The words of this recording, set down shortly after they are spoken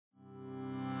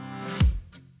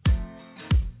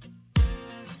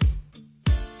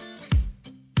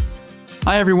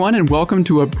Hi, everyone, and welcome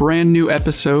to a brand new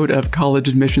episode of College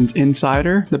Admissions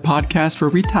Insider, the podcast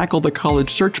where we tackle the college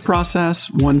search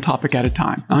process one topic at a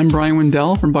time. I'm Brian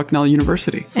Wendell from Bucknell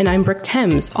University. And I'm Brooke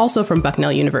Thames, also from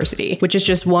Bucknell University, which is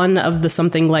just one of the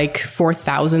something like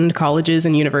 4,000 colleges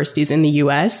and universities in the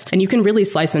U.S., and you can really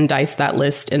slice and dice that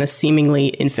list in a seemingly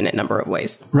infinite number of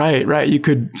ways. Right. You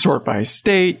could sort by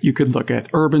state, you could look at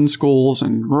urban schools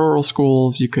and rural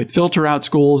schools, you could filter out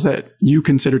schools that you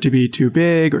consider to be too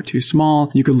big or too small.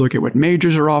 You could look at what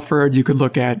majors are offered. You could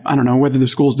look at, whether the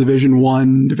school's Division I,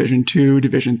 Division II,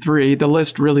 Division III. The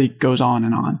list really goes on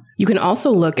and on. You can also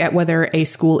look at whether a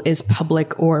school is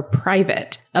public or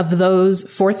private. Of those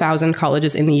 4,000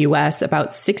 colleges in the U.S.,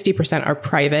 about 60% are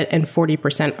private and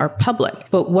 40% are public.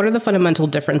 But what are the fundamental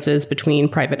differences between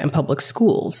private and public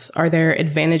schools? Are there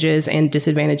advantages and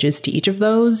disadvantages to each of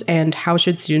those? And how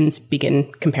should students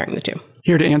begin comparing the two?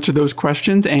 Here to answer those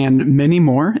questions and many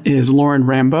more is Lauren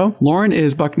Rambo. Lauren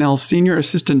is Bucknell's Senior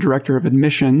Assistant Director of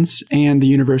Admissions and the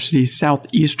university's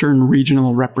Southeastern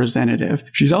Regional Representative.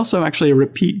 She's also actually a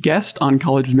repeat guest on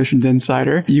College Admissions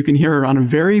Insider. You can hear her on a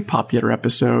very popular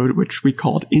episode, which we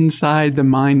called Inside the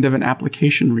Mind of an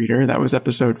Application Reader. That was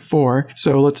episode 4.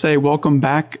 So let's say welcome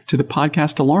back to the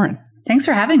podcast to Lauren. Thanks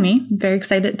for having me. I'm very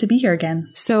excited to be here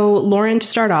again. So, Lauren, to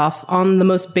start off, on the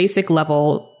most basic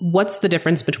level, what's the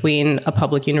difference between a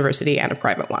public university and a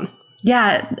private one?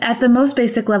 Yeah, at the most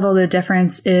basic level, the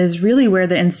difference is really where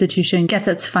the institution gets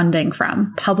its funding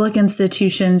from. Public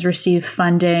institutions receive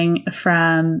funding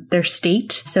from their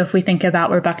state. So if we think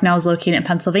about where Bucknell is located in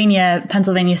Pennsylvania,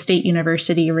 Pennsylvania State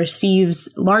University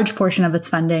receives a large portion of its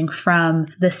funding from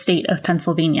the state of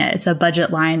Pennsylvania. It's a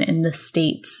budget line in the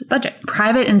state's budget.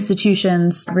 Private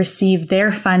institutions receive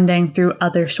their funding through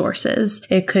other sources.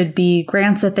 It could be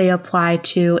grants that they apply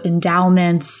to,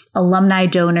 endowments, alumni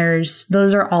donors.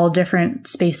 Those are all different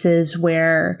spaces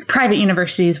where private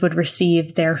universities would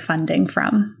receive their funding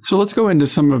from. So let's go into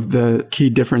some of the key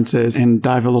differences and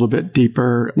dive a little bit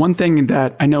deeper. One thing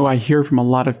that I know I hear from a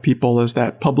lot of people is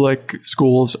that public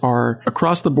schools are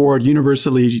across the board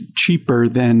universally cheaper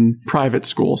than private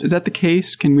schools. Is that the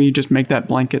case? Can we just make that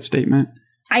blanket statement?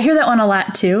 I hear that one a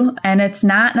lot too, and it's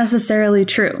not necessarily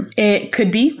true. It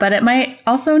could be, but it might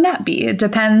also not be. It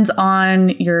depends on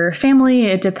your family.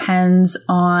 It depends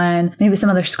on maybe some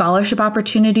other scholarship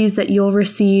opportunities that you'll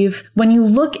receive. When you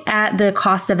look at the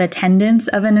cost of attendance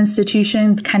of an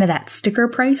institution, kind of that sticker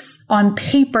price, on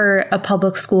paper, a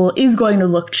public school is going to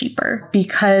look cheaper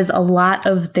because a lot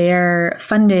of their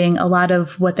funding, a lot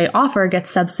of what they offer gets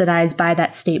subsidized by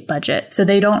that state budget. So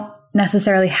they don't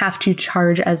necessarily have to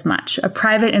charge as much. A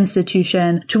private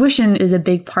institution, tuition is a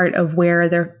big part of where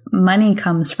their money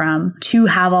comes from to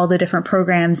have all the different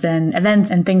programs and events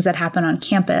and things that happen on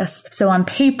campus. So on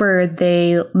paper,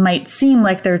 they might seem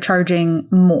like they're charging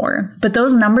more, but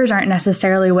those numbers aren't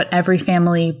necessarily what every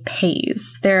family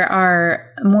pays. There are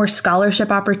more scholarship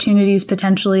opportunities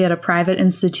potentially at a private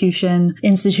institution,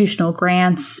 institutional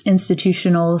grants,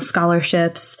 institutional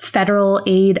scholarships, federal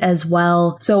aid as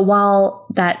well. So while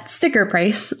that sticker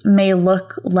price may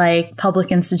look like public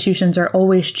institutions are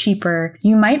always cheaper,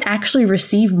 you might actually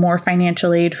receive more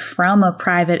financial aid from a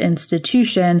private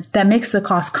institution that makes the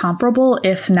cost comparable,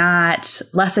 if not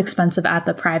less expensive at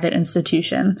the private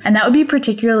institution. And that would be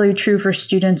particularly true for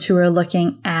students who are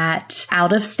looking at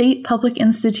out-of-state public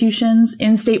institutions.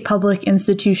 In-state public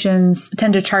institutions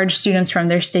tend to charge students from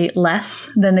their state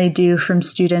less than they do from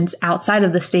students outside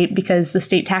of the state because the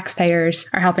state taxpayers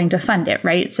are helping to fund it,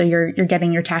 right? So you're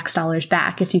getting your tax dollars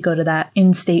back if you go to that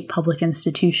in-state public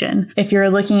institution. If you're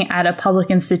looking at a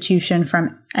public institution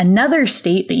from another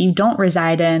state that you don't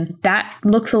reside in, that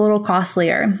looks a little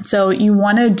costlier. So you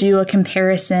want to do a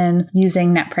comparison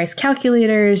using net price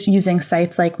calculators, using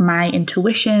sites like My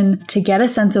Intuition to get a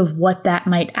sense of what that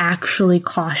might actually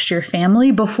cost your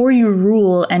family before you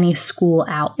rule any school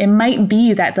out. It might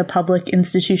be that the public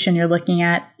institution you're looking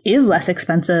at is less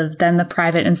expensive than the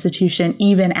private institution,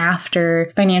 even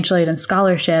after financial aid and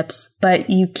scholarships, but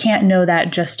you can't know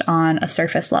that just on a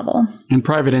surface level. And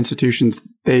private institutions,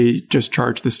 they just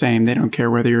charge the same. They don't care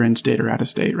whether you're in state or out of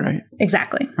state, right?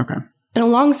 Exactly. Okay. And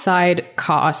alongside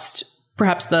cost,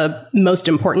 perhaps the most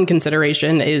important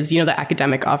consideration is, the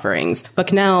academic offerings.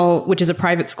 Bucknell, which is a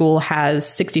private school,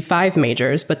 has 65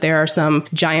 majors, but there are some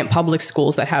giant public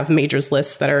schools that have majors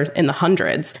lists that are in the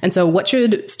hundreds. And so what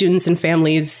should students and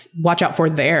families watch out for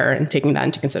there and taking that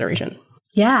into consideration?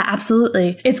 Yeah,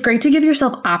 absolutely. It's great to give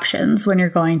yourself options when you're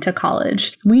going to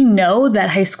college. We know that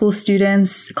high school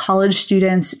students, college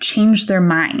students change their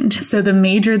mind. So the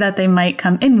major that they might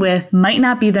come in with might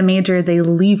not be the major they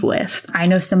leave with. I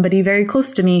know somebody very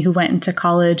close to me who went into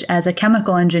college as a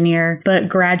chemical engineer, but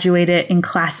graduated in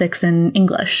classics and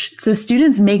English. So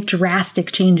students make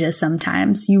drastic changes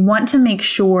sometimes. You want to make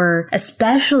sure,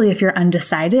 especially if you're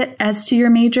undecided as to your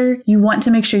major, you want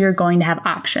to make sure you're going to have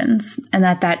options and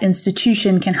that institution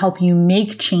can help you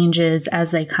make changes as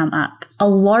they come up. A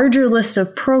larger list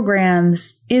of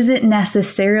programs isn't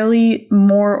necessarily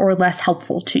more or less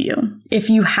helpful to you.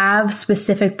 If you have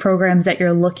specific programs that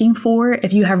you're looking for,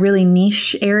 if you have really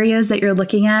niche areas that you're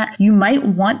looking at, you might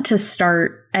want to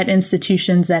start at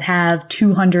institutions that have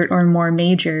 200 or more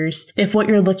majors if what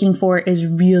you're looking for is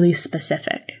really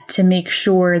specific, to make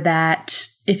sure that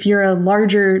if you're a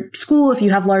larger school, if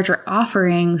you have larger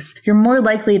offerings, you're more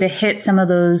likely to hit some of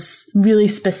those really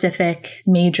specific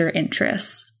major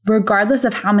interests. Regardless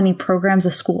of how many programs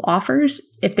a school offers,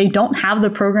 if they don't have the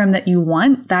program that you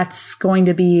want, that's going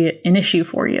to be an issue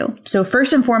for you. So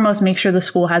first and foremost, make sure the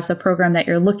school has the program that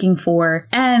you're looking for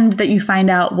and that you find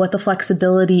out what the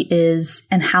flexibility is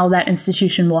and how that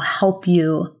institution will help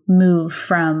you move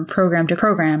from program to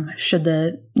program should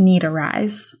the need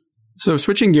arise. So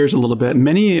switching gears a little bit,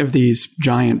 many of these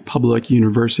giant public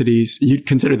universities, you'd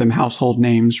consider them household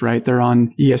names, right? They're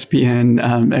on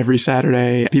ESPN every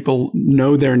Saturday. People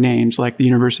know their names, like the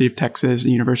University of Texas, the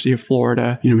University of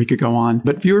Florida. We could go on.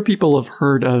 But fewer people have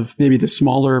heard of maybe the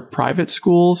smaller private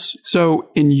schools. So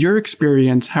in your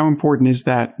experience, how important is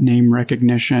that name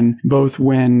recognition, both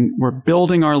when we're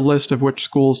building our list of which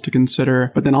schools to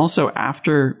consider, but then also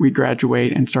after we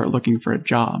graduate and start looking for a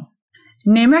job?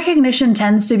 Name recognition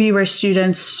tends to be where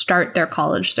students start their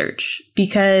college search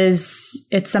because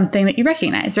it's something that you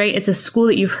recognize, right? It's a school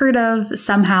that you've heard of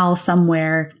somehow,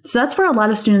 somewhere. So that's where a lot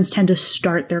of students tend to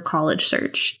start their college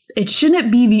search. It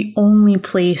shouldn't be the only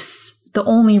place, the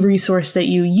only resource that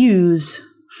you use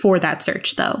for that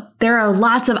search, though. There are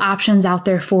lots of options out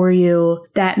there for you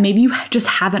that maybe you just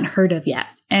haven't heard of yet.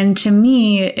 And to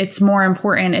me, it's more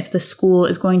important if the school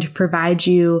is going to provide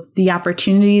you the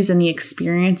opportunities and the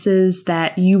experiences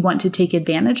that you want to take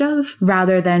advantage of,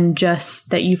 rather than just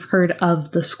that you've heard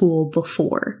of the school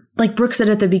before. Like Brooke said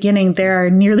at the beginning, there are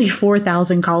nearly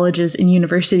 4,000 colleges and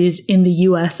universities in the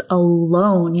US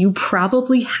alone. You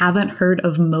probably haven't heard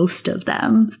of most of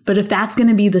them. But if that's going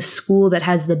to be the school that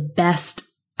has the best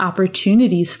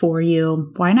opportunities for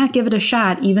you, why not give it a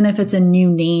shot, even if it's a new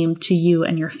name to you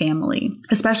and your family,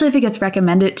 especially if it gets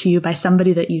recommended to you by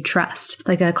somebody that you trust,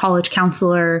 like a college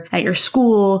counselor at your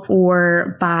school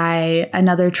or by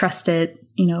another trusted,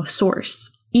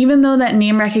 source. Even though that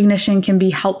name recognition can be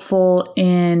helpful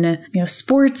in,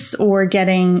 sports or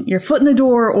getting your foot in the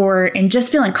door or in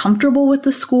just feeling comfortable with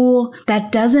the school,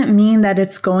 that doesn't mean that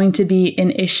it's going to be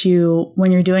an issue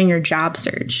when you're doing your job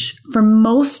search. For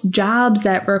most jobs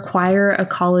that require a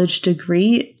college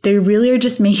degree, they really are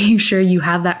just making sure you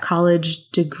have that college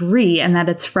degree and that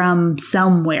it's from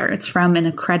somewhere. It's from an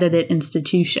accredited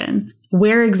institution.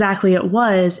 Where exactly it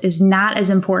was is not as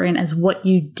important as what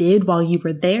you did while you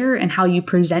were there and how you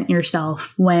present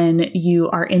yourself when you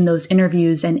are in those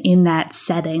interviews and in that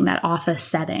setting, that office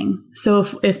setting. So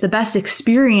if the best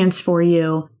experience for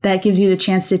you that gives you the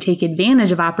chance to take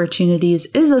advantage of opportunities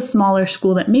is a smaller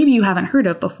school that maybe you haven't heard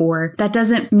of before, that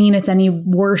doesn't mean it's any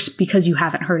worse because you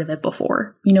haven't heard of it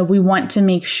before. We want to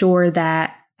make sure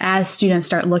that as students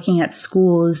start looking at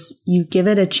schools, you give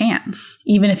it a chance,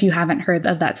 even if you haven't heard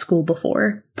of that school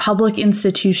before. Public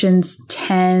institutions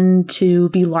tend to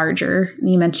be larger.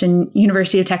 You mentioned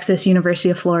University of Texas, University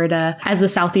of Florida. As the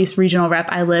Southeast Regional Rep,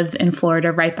 I live in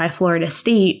Florida, right by Florida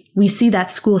State. We see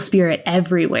that school spirit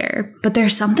everywhere. But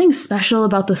there's something special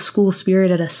about the school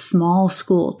spirit at a small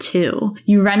school, too.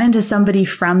 You run into somebody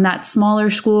from that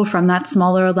smaller school, from that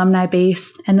smaller alumni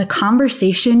base, and the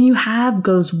conversation you have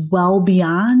goes well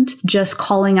beyond just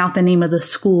calling out the name of the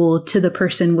school to the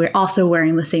person also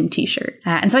wearing the same t-shirt.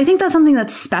 And so I think that's something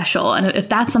that's special. And if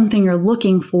that's something you're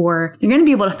looking for, you're going to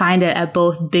be able to find it at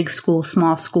both big schools,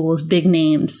 small schools, big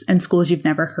names, and schools you've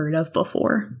never heard of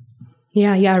before.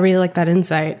 Yeah, I really like that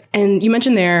insight. And you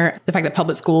mentioned there the fact that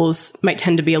public schools might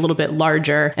tend to be a little bit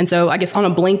larger. And so I guess on a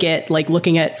blanket, like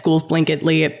looking at schools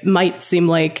blanketly, it might seem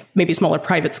like maybe smaller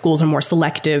private schools are more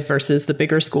selective versus the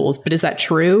bigger schools. But is that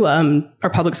true? Are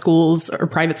public schools or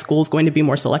private schools going to be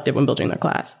more selective when building their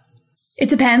class? It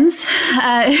depends.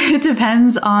 It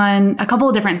depends on a couple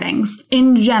of different things.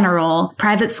 In general,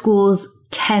 private schools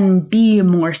can be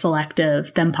more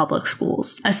selective than public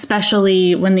schools,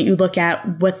 especially when you look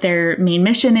at what their main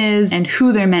mission is and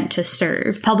who they're meant to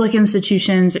serve. Public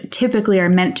institutions typically are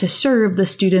meant to serve the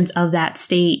students of that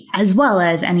state, as well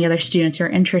as any other students who are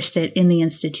interested in the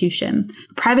institution.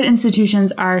 Private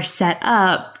institutions are set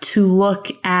up to look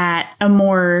at a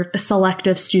more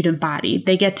selective student body.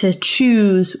 They get to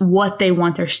choose what they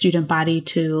want their student body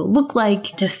to look like,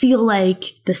 to feel like,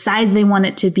 the size they want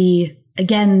it to be.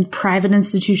 Again, private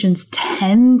institutions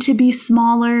tend to be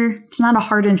smaller. It's not a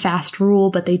hard and fast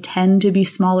rule, but they tend to be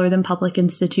smaller than public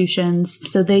institutions.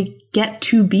 So they get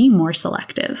to be more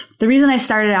selective. The reason I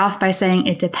started off by saying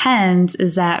it depends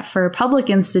is that for public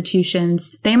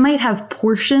institutions, they might have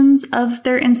portions of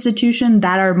their institution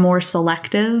that are more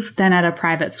selective than at a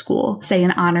private school, say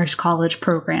an honors college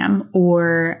program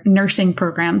or nursing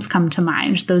programs come to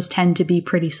mind. Those tend to be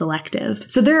pretty selective.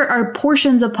 So there are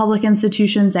portions of public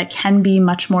institutions that can be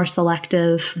much more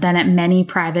selective than at many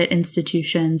private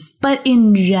institutions. But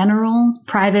in general,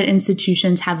 private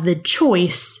institutions have the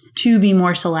choice to be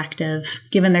more selective,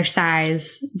 given their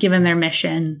size, given their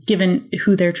mission, given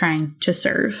who they're trying to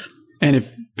serve. And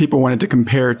if people wanted to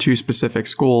compare two specific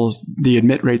schools, the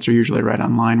admit rates are usually right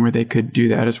online where they could do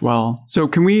that as well. So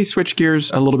can we switch gears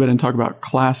a little bit and talk about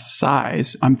class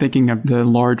size? I'm thinking of the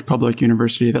large public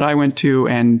university that I went to,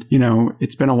 and,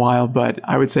 it's been a while, but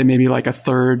I would say maybe like a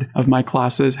third of my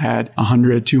classes had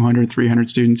 100, 200, 300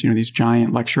 students, these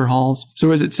giant lecture halls.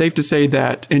 So is it safe to say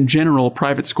that in general,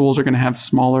 private schools are going to have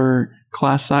smaller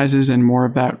class sizes and more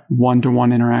of that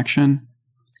one-to-one interaction?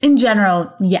 In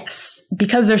general, yes.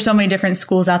 Because there's so many different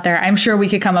schools out there, I'm sure we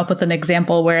could come up with an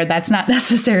example where that's not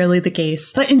necessarily the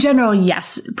case. But in general,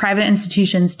 yes, private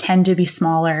institutions tend to be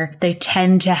smaller. They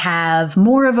tend to have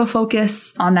more of a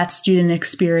focus on that student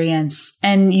experience,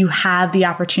 and you have the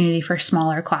opportunity for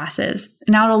smaller classes.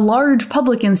 Now, at a large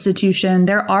public institution,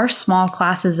 there are small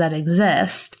classes that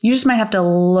exist. You just might have to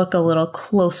look a little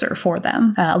closer for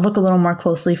them, look a little more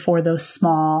closely for those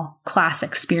small class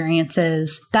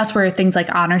experiences. That's where things like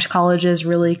honors colleges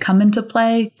really come into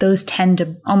play. Those tend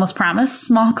to almost promise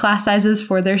small class sizes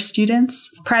for their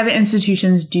students. Private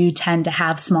institutions do tend to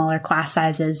have smaller class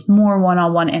sizes, more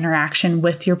one-on-one interaction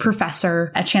with your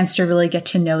professor, a chance to really get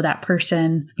to know that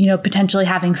person, potentially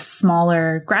having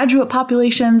smaller graduate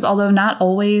populations, although not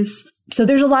always. So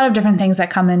there's a lot of different things that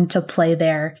come into play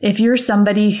there. If you're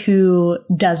somebody who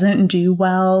doesn't do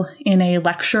well in a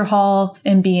lecture hall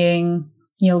and being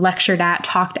lectured at,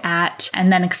 talked at,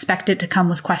 and then expect it to come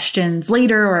with questions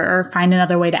later or find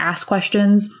another way to ask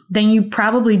questions, then you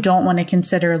probably don't want to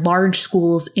consider large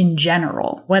schools in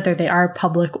general, whether they are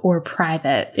public or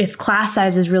private. If class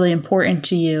size is really important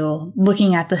to you,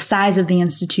 looking at the size of the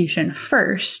institution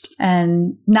first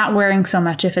and not worrying so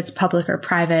much if it's public or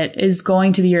private is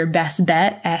going to be your best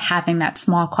bet at having that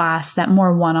small class, that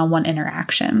more one-on-one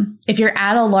interaction. If you're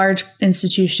at a large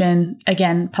institution,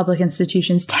 again, public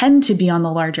institutions tend to be on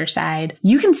the larger side,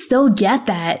 you can still get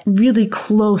that really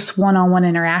close one-on-one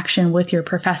interaction with your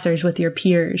professors, with your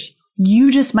peers.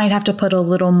 You just might have to put a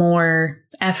little more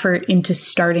effort into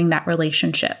starting that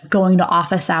relationship, going to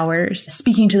office hours,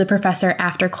 speaking to the professor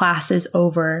after class is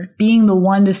over, being the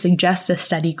one to suggest a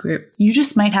study group. You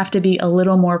just might have to be a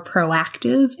little more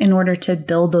proactive in order to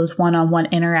build those one-on-one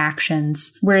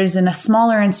interactions. Whereas in a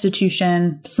smaller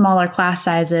institution, smaller class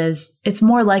sizes, it's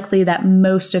more likely that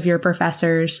most of your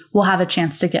professors will have a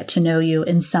chance to get to know you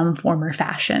in some form or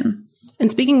fashion. And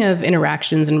speaking of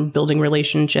interactions and building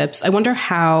relationships, I wonder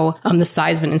how the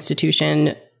size of an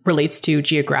institution relates to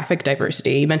geographic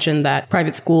diversity. You mentioned that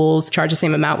private schools charge the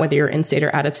same amount whether you're in state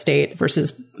or out of state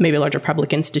versus maybe a larger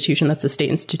public institution that's a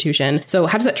state institution. So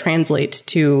how does that translate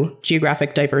to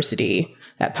geographic diversity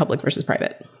at public versus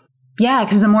private? Yeah,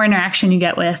 because the more interaction you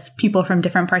get with people from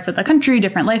different parts of the country,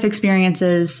 different life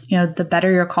experiences, the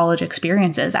better your college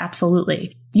experience is.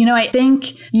 Absolutely. I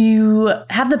think you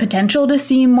have the potential to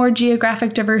see more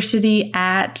geographic diversity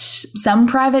at some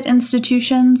private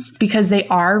institutions because they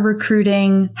are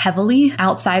recruiting heavily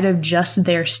outside of just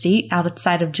their state,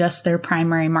 outside of just their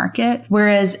primary market.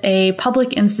 Whereas a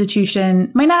public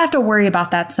institution might not have to worry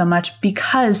about that so much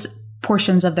because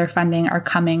portions of their funding are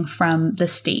coming from the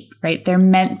state, right? They're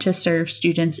meant to serve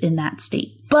students in that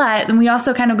state. But then we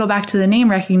also kind of go back to the name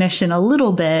recognition a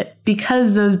little bit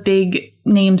because those big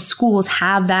name schools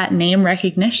have that name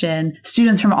recognition.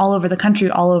 Students from all over the country,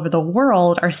 all over the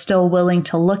world are still willing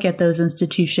to look at those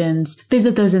institutions,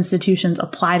 visit those institutions,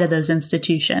 apply to those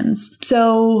institutions.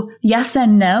 So yes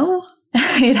and no.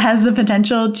 It has the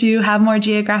potential to have more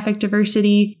geographic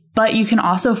diversity. But you can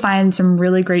also find some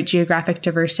really great geographic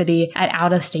diversity at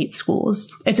out-of-state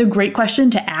schools. It's a great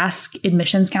question to ask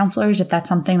admissions counselors if that's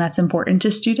something that's important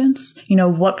to students.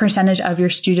 What percentage of your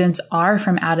students are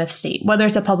from out of state, whether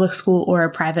it's a public school or a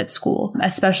private school,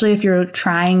 especially if you're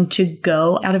trying to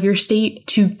go out of your state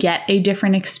to get a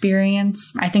different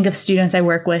experience. I think of students I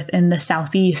work with in the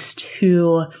Southeast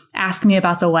who ask me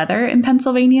about the weather in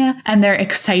Pennsylvania, and they're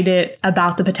excited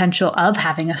about the potential of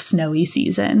having a snowy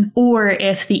season. Or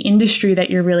if the industry that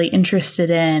you're really interested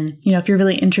in, if you're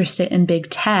really interested in big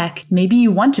tech, maybe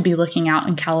you want to be looking out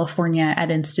in California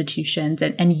at institutions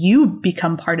and you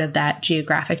become part of that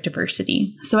geographic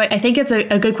diversity. So I think it's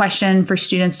a good question for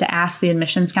students to ask the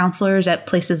admissions counselors at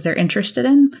places they're interested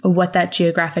in, what that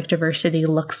geographic diversity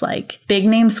looks like. Big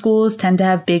name schools tend to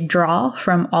have big draw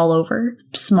from all over.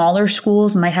 Smaller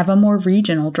schools might have a more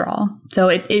regional draw. So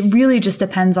it really just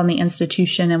depends on the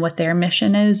institution and what their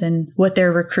mission is and what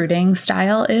their recruiting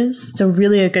style is. So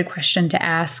really a good question to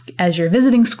ask as you're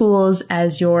visiting schools,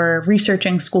 as you're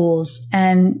researching schools,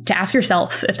 and to ask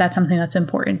yourself if that's something that's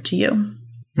important to you.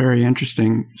 Very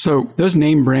interesting. So those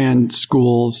name brand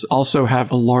schools also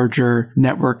have a larger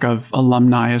network of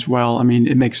alumni as well. I mean,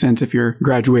 it makes sense if you're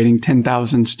graduating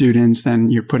 10,000 students, then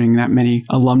you're putting that many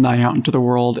alumni out into the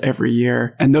world every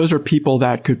year. And those are people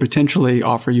that could potentially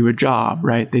offer you a job,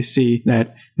 right? They see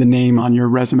that the name on your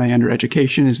resume under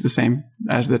education is the same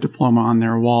as the diploma on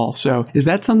their wall. So is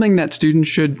that something that students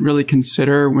should really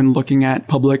consider when looking at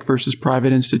public versus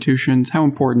private institutions? How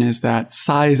important is that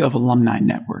size of alumni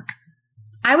network?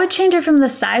 I would change it from the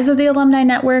size of the alumni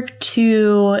network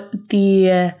to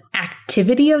the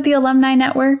activity of the alumni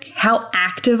network. How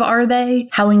active are they?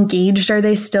 How engaged are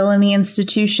they still in the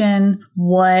institution?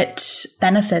 What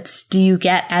benefits do you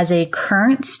get as a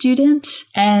current student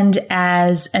and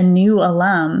as a new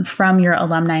alum from your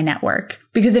alumni network?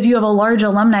 Because if you have a large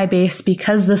alumni base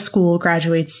because the school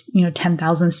graduates,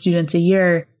 10,000 students a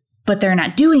year, but they're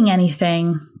not doing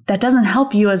anything, that doesn't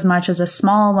help you as much as a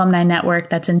small alumni network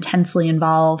that's intensely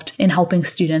involved in helping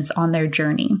students on their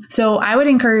journey. So I would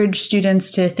encourage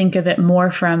students to think of it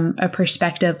more from a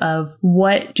perspective of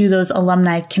what do those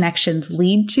alumni connections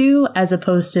lead to, as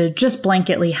opposed to just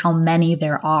blanketly how many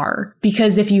there are.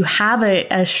 Because if you have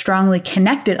a strongly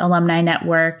connected alumni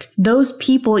network, those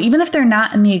people, even if they're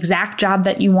not in the exact job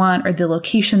that you want or the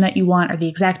location that you want or the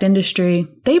exact industry,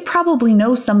 they probably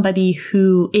know somebody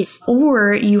who is.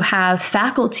 Or you have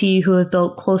faculty who have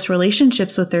built close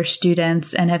relationships with their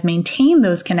students and have maintained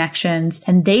those connections,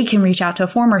 and they can reach out to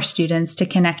former students to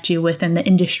connect you within the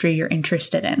industry you're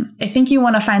interested in. I think you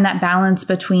want to find that balance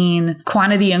between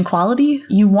quantity and quality.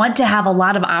 You want to have a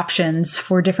lot of options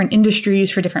for different industries,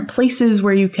 for different places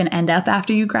where you can end up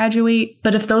after you graduate.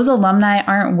 But if those alumni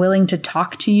aren't willing to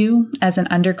talk to you as an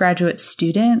undergraduate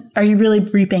student, are you really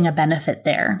reaping a benefit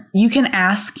there? You can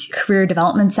ask career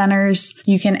development centers.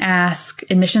 You can ask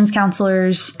admissions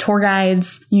counselors, tour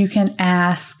guides. You can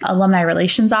ask alumni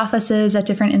relations offices at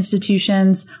different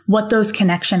institutions what those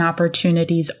connection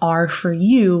opportunities are for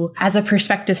you as a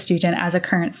prospective student, as a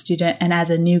current student, and as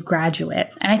a new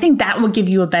graduate. And I think that will give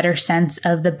you a better sense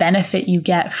of the benefit you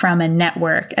get from a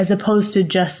network as opposed to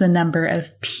just the number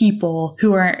of people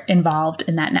who are involved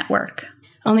in that network.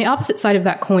 On the opposite side of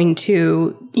that coin,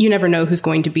 too, you never know who's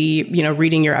going to be,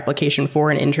 reading your application for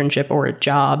an internship or a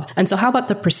job. And so how about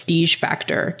the prestige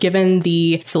factor? Given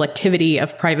the selectivity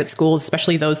of private schools,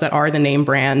 especially those that are the name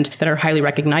brand, that are highly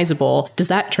recognizable, does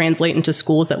that translate into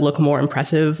schools that look more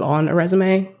impressive on a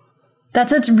resume?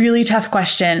 That's a really tough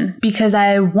question because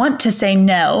I want to say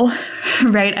no,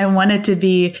 right? I want it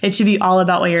should be all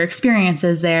about what your experience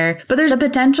is there. But there's a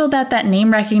potential that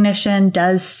name recognition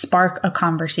does spark a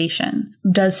conversation,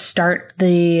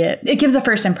 it gives a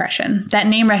first impression. That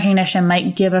name recognition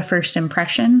might give a first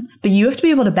impression, but you have to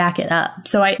be able to back it up.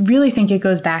 So I really think it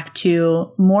goes back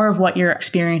to more of what your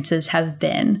experiences have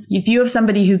been. If you have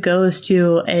somebody who goes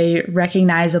to a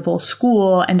recognizable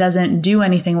school and doesn't do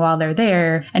anything while they're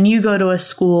there, and you go to a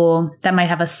school that might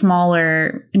have a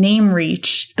smaller name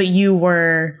reach, but you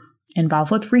were involved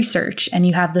with research and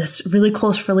you have this really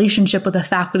close relationship with a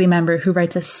faculty member who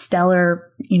writes a stellar,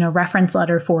 reference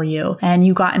letter for you, and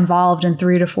you got involved in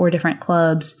 3 to 4 different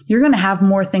clubs, you're going to have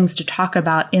more things to talk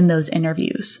about in those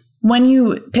interviews. When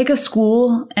you pick a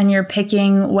school and you're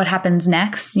picking what happens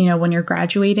next, when you're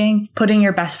graduating, putting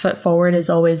your best foot forward is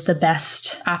always the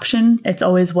best option. It's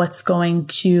always what's going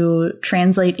to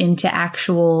translate into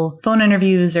actual phone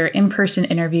interviews or in-person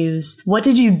interviews. What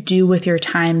did you do with your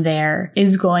time there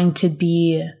is going to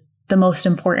be the most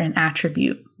important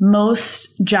attribute.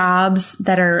 Most jobs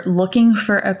that are looking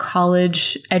for a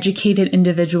college educated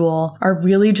individual are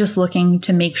really just looking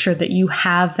to make sure that you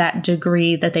have that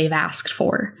degree that they've asked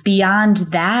for. Beyond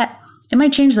that, it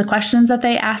might change the questions that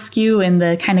they ask you in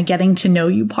the kind of getting to know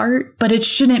you part, but it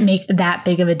shouldn't make that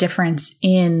big of a difference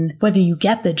in whether you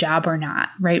get the job or not,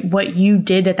 right? What you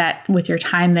did at that with your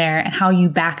time there and how you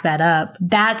back that up,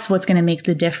 that's what's going to make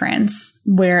the difference.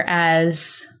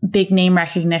 Whereas big name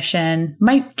recognition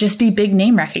might just be big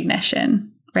name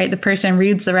recognition, right? The person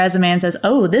reads the resume and says,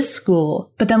 oh, this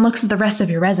school, but then looks at the rest of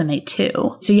your resume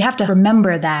too. So you have to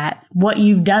remember that what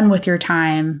you've done with your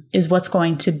time is what's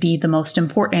going to be the most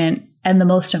important and the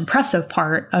most impressive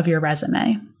part of your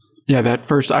resume. Yeah, that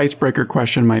first icebreaker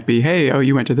question might be, hey,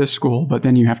 you went to this school, but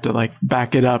then you have to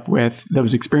back it up with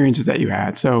those experiences that you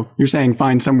had. So you're saying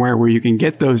find somewhere where you can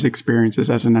get those experiences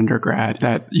as an undergrad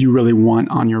that you really want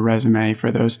on your resume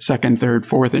for those second, third,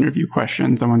 fourth interview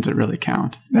questions, the ones that really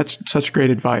count. That's such great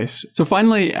advice. So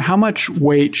finally, how much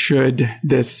weight should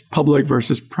this public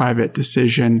versus private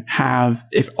decision have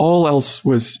if all else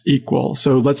was equal?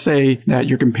 So let's say that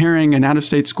you're comparing an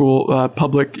out-of-state school,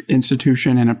 public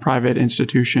institution and a private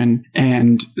institution,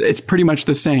 and it's pretty much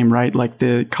the same, right? Like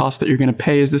the cost that you're going to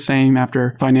pay is the same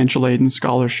after financial aid and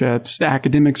scholarships. The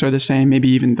academics are the same. Maybe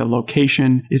even the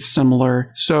location is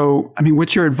similar. So, I mean,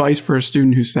 what's your advice for a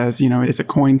student who says, it's a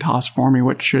coin toss for me?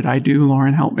 What should I do?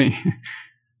 Lauren, help me.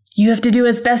 You have to do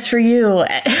what's best for you.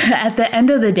 At the end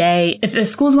of the day, if a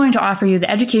school is going to offer you the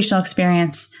educational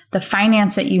experience, the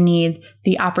finance that you need,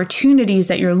 the opportunities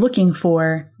that you're looking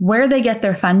for, where they get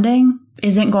their funding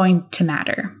isn't going to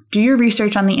matter. Do your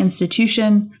research on the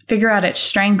institution, figure out its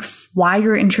strengths, why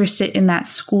you're interested in that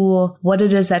school, what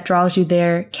it is that draws you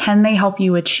there. Can they help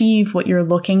you achieve what you're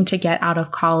looking to get out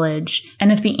of college? And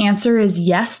if the answer is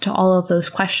yes to all of those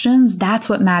questions, that's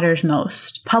what matters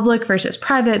most. Public versus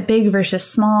private, big versus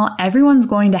small, everyone's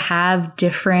going to have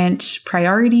different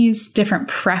priorities, different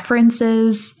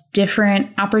preferences,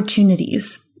 different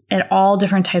opportunities at all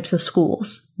different types of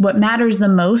schools. What matters the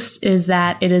most is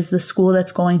that it is the school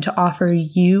that's going to offer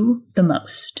you the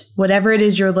most. Whatever it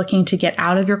is you're looking to get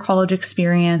out of your college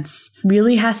experience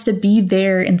really has to be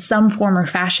there in some form or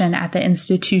fashion at the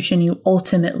institution you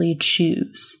ultimately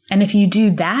choose. And if you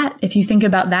do that, if you think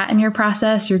about that in your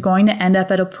process, you're going to end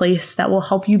up at a place that will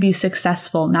help you be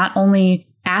successful, not only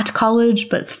at college,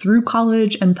 but through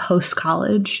college and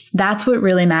post-college. That's what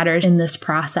really matters in this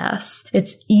process.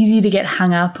 It's easy to get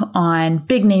hung up on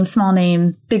big name, small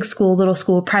name, big school, little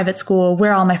school, private school,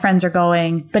 where all my friends are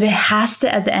going. But it has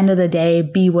to, at the end of the day,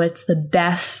 be what's the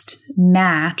best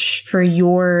match for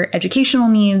your educational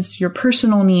needs, your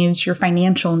personal needs, your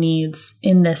financial needs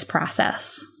in this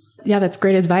process. Yeah, that's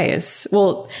great advice.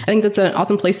 Well, I think that's an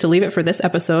awesome place to leave it for this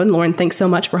episode. Lauren, thanks so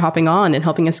much for hopping on and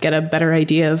helping us get a better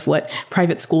idea of what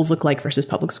private schools look like versus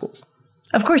public schools.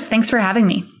 Of course. Thanks for having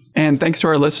me. And thanks to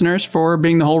our listeners for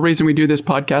being the whole reason we do this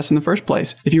podcast in the first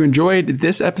place. If you enjoyed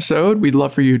this episode, we'd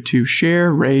love for you to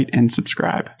share, rate, and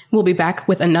subscribe. We'll be back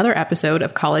with another episode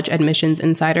of College Admissions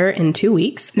Insider in 2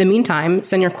 weeks. In the meantime,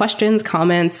 send your questions,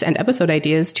 comments, and episode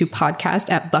ideas to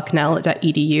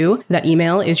podcast@bucknell.edu. That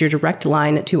email is your direct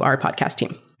line to our podcast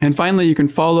team. And finally, you can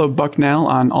follow Bucknell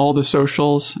on all the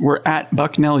socials. We're at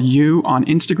BucknellU on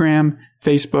Instagram,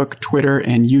 Facebook, Twitter,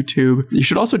 and YouTube. You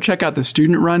should also check out the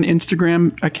student-run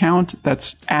Instagram account.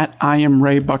 That's at I am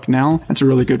Ray Bucknell. That's a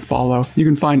really good follow. You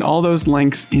can find all those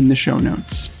links in the show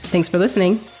notes. Thanks for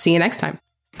listening. See you next time.